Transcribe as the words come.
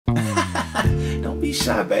be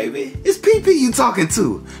shy, baby. It's PP you talking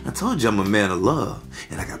to. I told you I'm a man of love,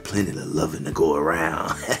 and I got plenty of loving to go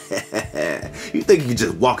around. You think you can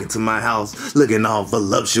just walk into my house looking all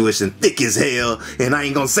voluptuous and thick as hell, and I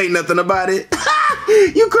ain't gonna say nothing about it?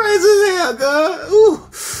 You crazy as hell, girl.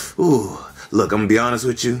 Ooh. Look, I'm gonna be honest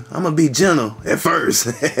with you. I'm gonna be gentle at first.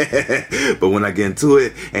 But when I get into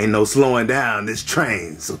it, ain't no slowing down this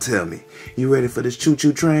train. So tell me, you ready for this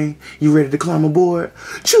choo-choo train? You ready to climb aboard?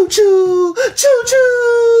 Choo-choo! Choo-choo!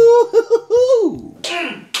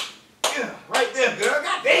 Yeah, right there, girl.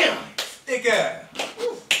 Goddamn. Thick ass.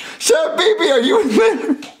 Chef PP, are you in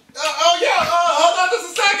there? Oh, yeah. Hold on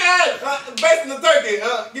just a second. Basting the turkey.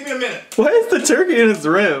 Give me a minute. Why is the turkey in its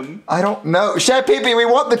rim? I don't know. Chef PP, we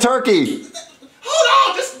want the turkey.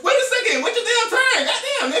 Hold on. Just wait a second. Wait your damn turn.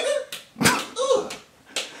 Goddamn, nigga.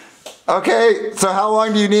 Okay, so how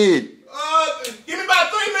long do you need? Give me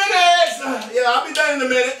about 3 minutes. Yeah, I'll be done in a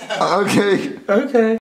minute. Okay. Okay.